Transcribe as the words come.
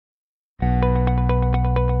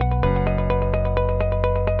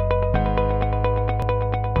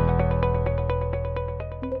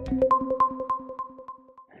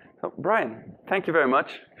Brian, thank you very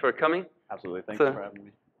much for coming. Absolutely. Thanks It's a for having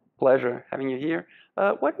me. pleasure having you here.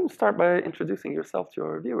 Why don't you start by introducing yourself to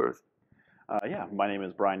our viewers? Yeah, my name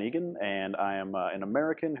is Brian Egan, and I am an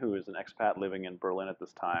American who is an expat living in Berlin at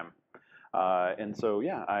this time. And so,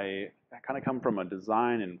 yeah, I kind of come from a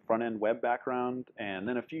design and front-end web background, and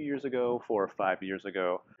then a few years ago, 4 or 5 years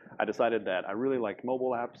ago, I decided that I really liked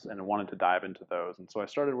mobile apps and wanted to dive into those. And so I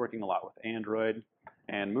started working a lot with Android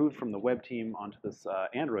and moved from the web team onto this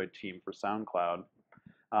Android team for SoundCloud.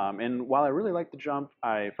 And while I really liked the jump,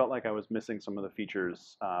 I felt like I was missing some of the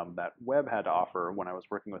features that web had to offer when I was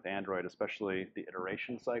working with Android, especially the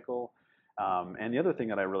iteration cycle. And the other thing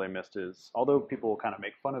that I really missed is, although people kind of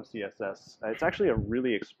make fun of CSS, it's actually a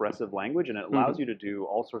really expressive language, and it allows you to do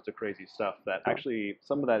all sorts of crazy stuff that actually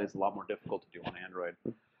some of that is a lot more difficult to do on Android.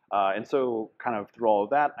 And so kind of through all of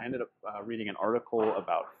that, I ended up reading an article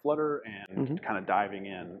about Flutter and kind of diving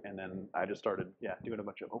in. And then I just started, doing a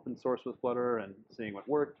bunch of open source with Flutter and seeing what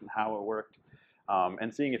worked and how it worked,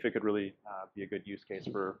 and seeing if it could really be a good use case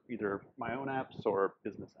for either my own apps or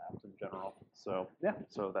business apps in general. So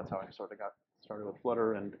so that's how I got started with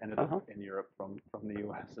Flutter and ended up in Europe from the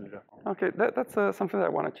US in general. Okay, that's something that I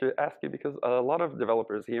wanted to ask you because a lot of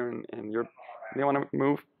developers here in Europe, they want to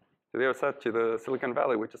move to the other side, to the Silicon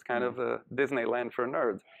Valley, which is kind of the Disneyland for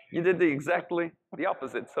nerds. You did exactly the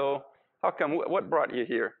opposite. So how come? What brought you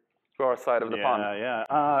here to our side of the pond?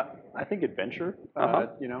 I think adventure.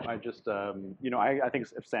 I just, I think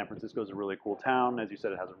if San Francisco is a really cool town. As you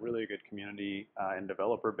said, it has a really good community and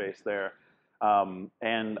developer base there.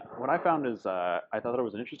 And what I found is I thought it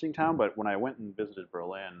was an interesting town, but when I went and visited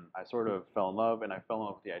Berlin, I sort of fell in love, and I fell in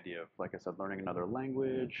love with the idea of, like I said, learning another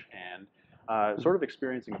language and sort of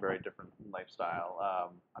experiencing a very different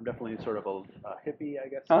lifestyle. I'm definitely sort of a hippie, I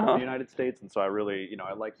guess, from the United States, and so I really,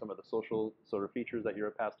 I like some of the social sort of features that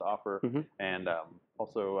Europe has to offer, and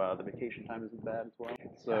also the vacation time isn't bad as well.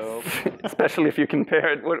 So, especially if you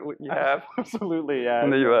compare it what you have absolutely, in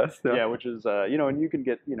the U.S. Yeah, which is and you can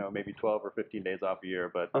get maybe 12 or 15 days off a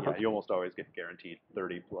year, but you almost always get guaranteed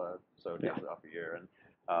 30 so days off a year, and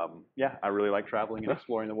I really like traveling and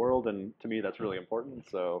exploring the world, and to me that's really important.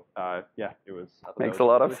 So it was makes a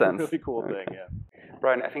lot of sense. Really cool thing, yeah.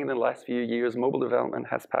 Brian, I think in the last few years, mobile development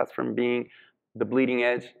has passed from being the bleeding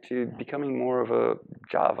edge to becoming more of a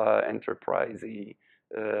Java enterprise-y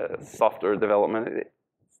software development. It's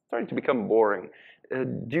starting to become boring.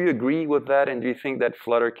 Do you agree with that, and do you think that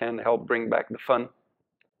Flutter can help bring back the fun?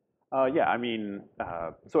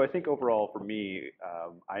 So I think overall for me,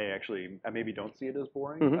 I maybe don't see it as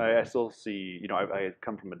boring. I still see, I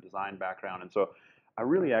come from a design background, and so I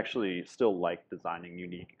really actually still like designing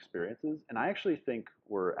unique experiences. And I actually think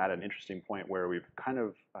we're at an interesting point where we've kind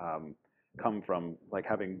of come from like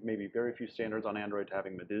having maybe very few standards on Android to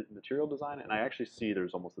having material design. And I actually see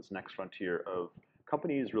there's almost this next frontier of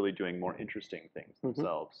companies really doing more interesting things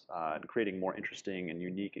themselves and creating more interesting and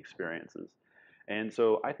unique experiences. And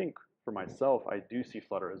so I think for myself, I do see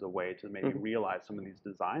Flutter as a way to maybe realize some of these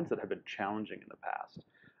designs that have been challenging in the past.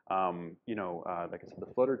 Like I said,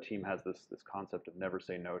 the Flutter team has this concept of never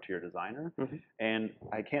say no to your designer. And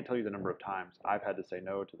I can't tell you the number of times I've had to say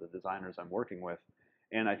no to the designers I'm working with.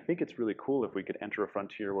 And I think it's really cool if we could enter a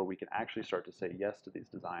frontier where we can actually start to say yes to these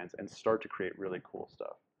designs and start to create really cool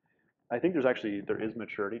stuff. I think there is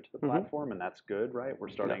maturity to the platform, and that's good, right? We're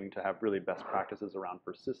starting to have really best practices around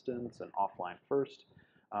persistence and offline first.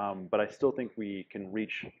 But I still think we can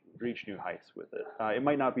reach new heights with it. It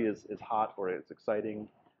might not be as hot or as exciting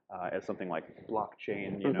as something like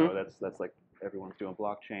blockchain. That's like everyone's doing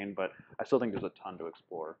blockchain, but I still think there's a ton to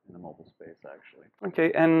explore in the mobile space, actually.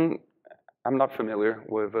 Okay, and I'm not familiar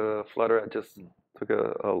with Flutter. I just took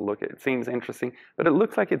a look. It seems interesting, but it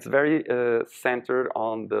looks like it's very centered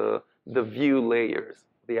on the view layers,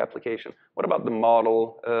 the application. What about the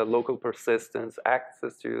model, local persistence,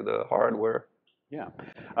 access to the hardware? Yeah.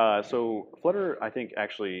 So Flutter, I think,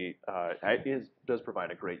 actually does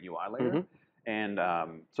provide a great UI layer. And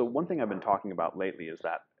so one thing I've been talking about lately is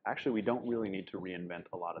that actually we don't really need to reinvent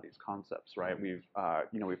a lot of these concepts, right? We've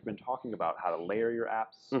been talking about how to layer your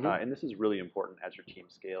apps, and this is really important as your team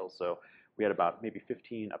scales. So we had about maybe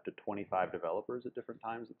 15 up to 25 developers at different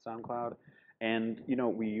times at SoundCloud. And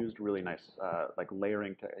we used really nice like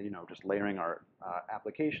layering to just layering our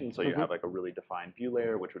application. So you have like a really defined view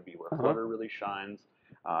layer, which would be where Flutter really shines.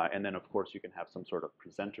 And then of course you can have some sort of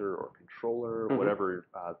presenter or controller, whatever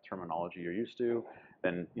terminology you're used to.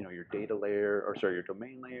 Then your data layer, or sorry, your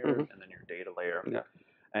domain layer, and then your data layer. Yeah.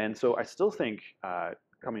 And so I still think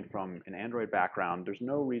coming from an Android background, there's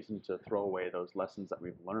no reason to throw away those lessons that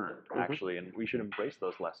we've learned actually, and we should embrace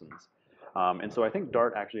those lessons. And so I think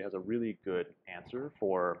Dart actually has a really good answer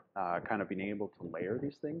for kind of being able to layer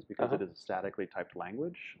these things because it is a statically typed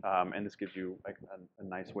language, and this gives you like a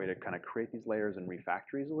nice way to kind of create these layers and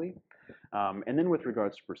refactor easily. And then with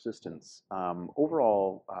regards to persistence,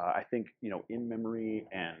 overall, I think in-memory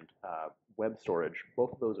and web storage,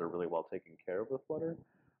 both of those are really well taken care of with Flutter.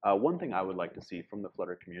 One thing I would like to see from the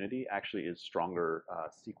Flutter community actually is stronger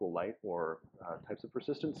SQLite or types of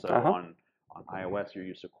persistence. So on iOS, you're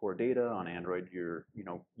used to core data. On Android, you're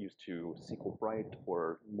used to SQLite,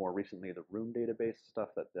 or more recently the Room database stuff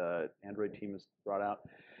that the Android team has brought out.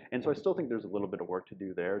 And so I still think there's a little bit of work to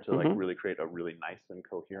do there to like really create a really nice and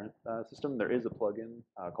coherent system. There is a plugin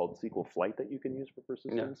called SQLite that you can use for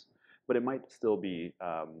persistence, but it might still be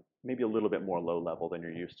maybe a little bit more low level than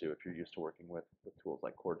you're used to if you're used to working with tools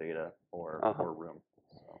like core data or Room.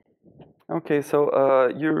 So. Okay, so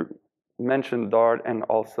you mentioned Dart and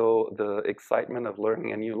also the excitement of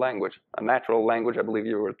learning a new language, a natural language. I believe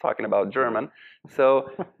you were talking about German.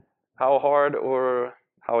 So how hard or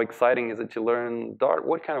how exciting is it to learn Dart?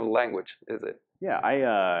 What kind of language is it?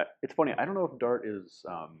 Yeah, it's funny. I don't know if Dart is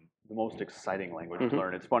the most exciting language to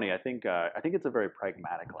learn. It's funny. I think it's a very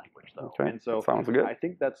pragmatic language, though. Okay, And so sounds good. I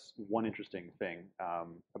think that's one interesting thing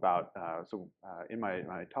about. In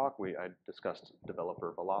my talk, I discussed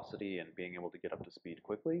developer velocity and being able to get up to speed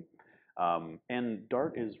quickly. And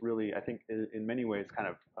Dart is really, I think, in many ways, kind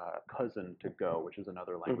of cousin to Go, which is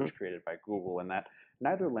another language created by Google, and that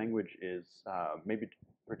neither language is maybe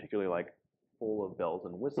particularly like full of bells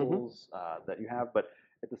and whistles that you have, but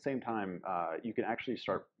at the same time, you can actually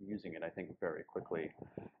start using it, I think, very quickly.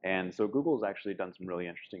 And so Google has actually done some really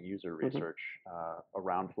interesting user research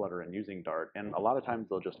around Flutter and using Dart. And a lot of times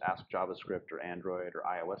they'll just ask JavaScript or Android or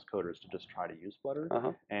iOS coders to just try to use Flutter.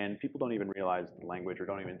 And people don't even realize the language or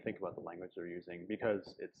don't even think about the language they're using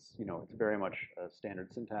because it's very much a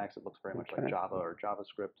standard syntax. It looks very much like Java or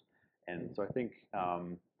JavaScript. And so I think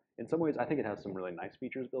in some ways, I think it has some really nice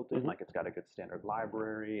features built in. Like it's got a good standard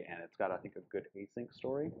library, and it's got, I think, a good async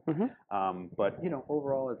story. But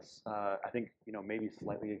overall, it's I think maybe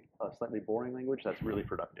a slightly boring language that's really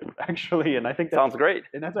productive, actually. And I think sounds great.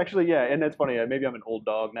 And that's actually and that's funny. Maybe I'm an old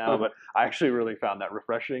dog now, but I actually really found that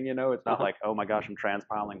refreshing. It's not like, oh my gosh, I'm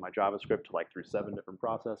transpiling my JavaScript to like through 7 different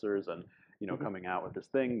processors and coming out with this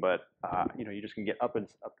thing. But you just can get up and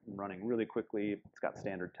running really quickly. It's got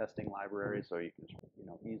standard testing libraries, so you can just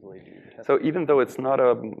easily do testing. So even though it's not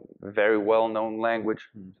a very well-known language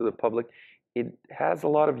to the public, it has a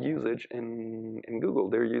lot of usage in Google.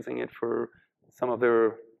 They're using it for some of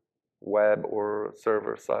their web or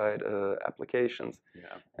server-side applications.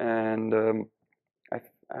 And I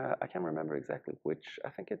can't remember exactly which. I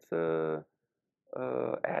think it's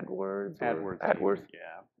AdWords. AdWords.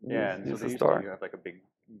 Yeah. And so they used to have like a big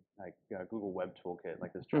Google Web Toolkit,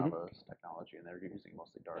 like this Java technology, and they're using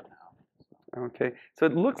mostly Dart now. Okay, so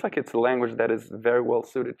it looks like it's a language that is very well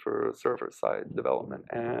suited for server-side development.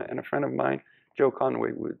 And a friend of mine, Joe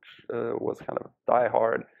Conway, which was kind of a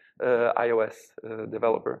die-hard iOS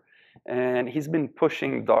developer, and he's been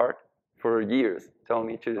pushing Dart for years, telling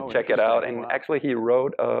me to check it out. And actually, he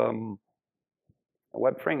wrote a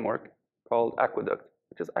web framework called Aqueduct,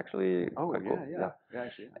 which is actually quite cool.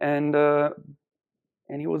 Actually.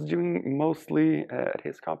 And he was doing mostly at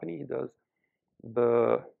his company. He does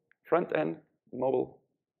the front-end mobile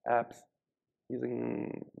apps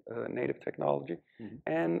using native technology,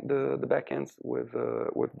 and the backends with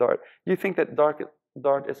Dart. Do you think that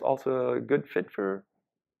Dart is also a good fit for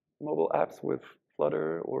mobile apps with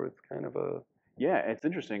Flutter, or it's kind of a... Yeah, it's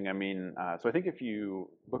interesting. I mean, so I think if you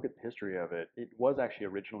look at the history of it, it was actually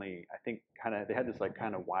originally, I think, they had this like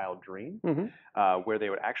kind of wild dream where they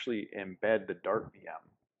would actually embed the Dart VM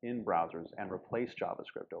in browsers and replace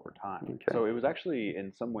JavaScript over time. So it was actually,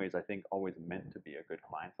 in some ways, I think, always meant to be a good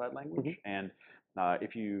client-side language. And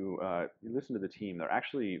if you listen to the team, they're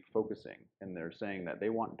actually focusing, and they're saying that they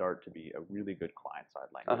want Dart to be a really good client-side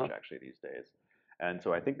language actually these days. And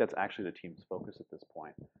so I think that's actually the team's focus at this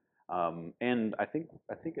point. And I think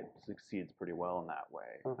it succeeds pretty well in that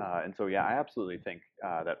way. And so yeah, I absolutely think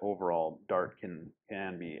that overall Dart can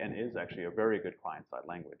be and is actually a very good client-side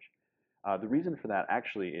language. The reason for that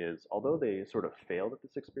actually is, although they sort of failed at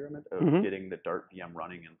this experiment of getting the Dart VM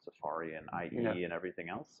running in Safari and IE and everything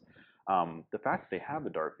else, the fact that they have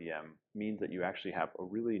the Dart VM means that you actually have a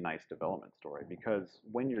really nice development story, because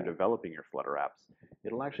when you're developing your Flutter apps,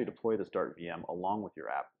 it'll actually deploy this Dart VM along with your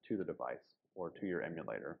app to the device or to your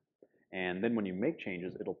emulator. And then when you make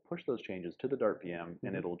changes, it'll push those changes to the Dart VM,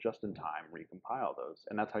 and it'll just in time recompile those.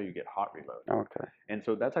 And that's how you get hot reload. Okay. And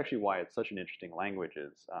so that's actually why it's such an interesting language,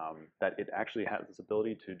 is that it actually has this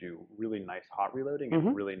ability to do really nice hot reloading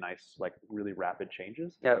and really nice, like really rapid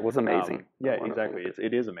changes. Yeah, it was amazing. Yeah, exactly.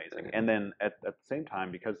 It is amazing. And then at the same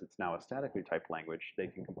time, because it's now a statically typed language, they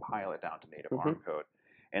can compile it down to native ARM code.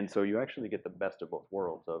 And so you actually get the best of both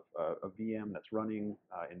worlds of a VM that's running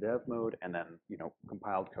in dev mode, and then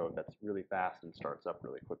compiled code that's really fast and starts up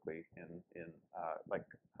really quickly in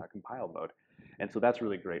compiled mode. And so that's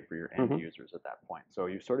really great for your end users at that point. So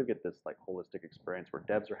you sort of get this like holistic experience where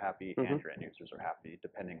devs are happy and your end users are happy,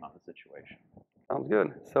 depending on the situation. Sounds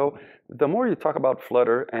good. So the more you talk about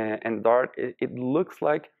Flutter and Dart, it looks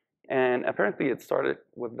like, and apparently it started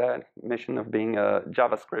with that mission of being a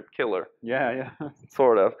JavaScript killer. Yeah.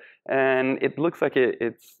 Sort of. And it looks like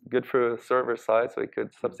it's good for server side, so it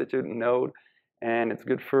could substitute Node, and it's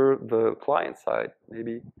good for the client side,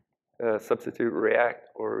 maybe substitute React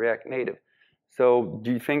or React Native. So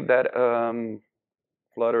do you think that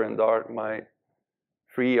Flutter and Dart might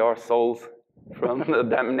free our souls from the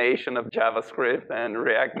damnation of JavaScript and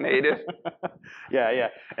React Native? Yeah.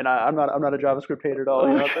 And I'm not a JavaScript hater at all.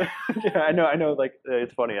 Okay. Yeah, I know. Like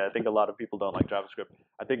it's funny. I think a lot of people don't like JavaScript.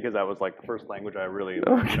 I think because that was like the first language I really,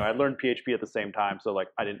 I learned PHP at the same time, so like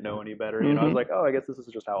I didn't know any better. I was like, oh, I guess this is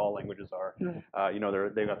just how all languages are.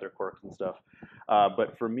 They've got their quirks and stuff.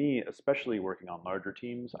 But for me, especially working on larger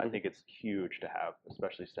teams, I think it's huge to have,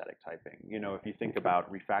 especially static typing. If you think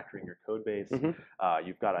about refactoring your code base,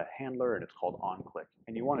 you've got a handler and it's called onClick,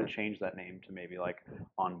 and you want to change that name to maybe like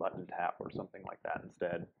onButtonTap or something like that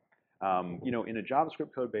instead. In a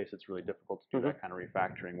JavaScript code base, it's really difficult to do that kind of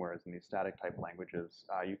refactoring, whereas in these static type languages,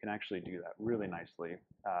 you can actually do that really nicely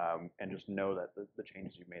and just know that the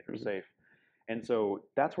changes you've made are safe. And so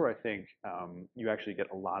that's where I think you actually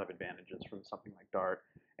get a lot of advantages from something like Dart.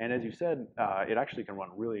 And as you said, it actually can run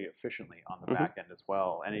really efficiently on the back end as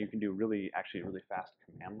well. And you can do really fast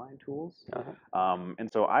command line tools.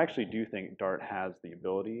 And so I actually do think Dart has the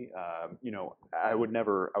ability. I would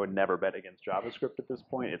never bet against JavaScript at this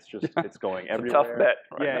point. It's just it's going everywhere. It's a tough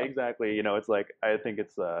bet. Yeah, exactly. It's like I think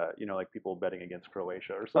it's like people betting against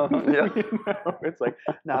Croatia or something. It's like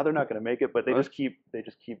no, they're not going to make it, but they just keep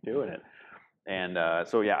doing it. And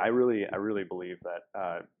so yeah, I really believe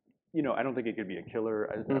that I don't think it could be a killer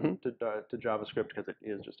to JavaScript because it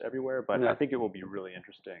is just everywhere, but I think it will be really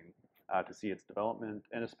interesting to see its development,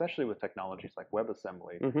 and especially with technologies like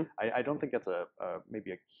WebAssembly. I don't think that's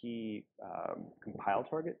maybe a key compile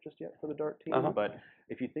target just yet for the Dart team, but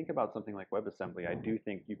if you think about something like WebAssembly, I do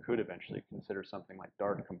think you could eventually consider something like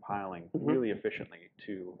Dart compiling really efficiently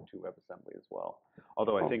to WebAssembly as well.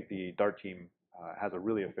 Although I think the Dart team has a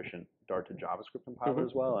really efficient Dart to JavaScript compiler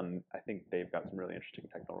as well, and I think they've got some really interesting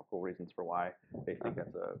technical reasons for why they think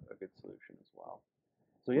that's a good solution as well.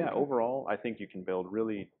 So yeah, overall, I think you can build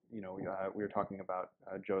really, we were talking about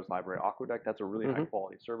Joe's library Aqueduct. That's a really high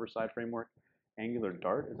quality server-side framework. Angular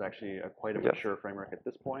Dart is actually quite a mature framework at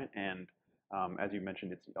this point, and as you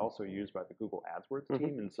mentioned, it's also used by the Google AdWords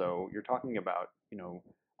team, and so you're talking about,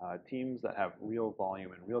 teams that have real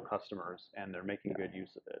volume and real customers, and they're making good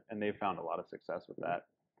use of it, and they've found a lot of success with that.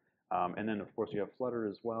 And then, of course, you have Flutter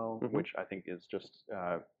as well, which I think is just,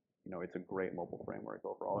 it's a great mobile framework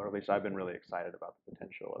overall, or at least I've been really excited about the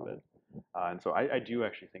potential of it. And so I do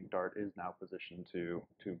actually think Dart is now positioned to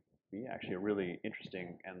be actually a really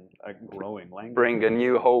interesting and a growing language. Bring a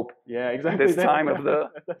new hope. Yeah, exactly. This time of the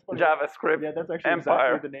JavaScript Yeah, that's actually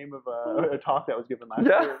empire. Exactly the name of a talk that was given last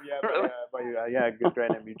year. Yeah, by a good guy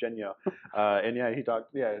named Eugenio. And yeah, he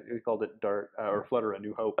called it Dart or Flutter, a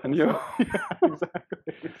new hope. Yeah,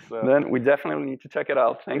 exactly. So, then we definitely need to check it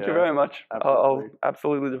out. Thank you very much. I'll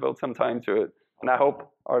absolutely devote some time to it. And I hope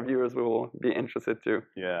our viewers will be interested too.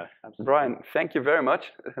 Yeah, absolutely. Brian, thank you very much.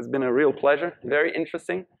 It has been a real pleasure. Very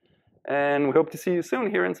interesting. And we hope to see you soon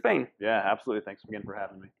here in Spain. Yeah, absolutely. Thanks again for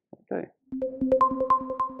having me. Okay.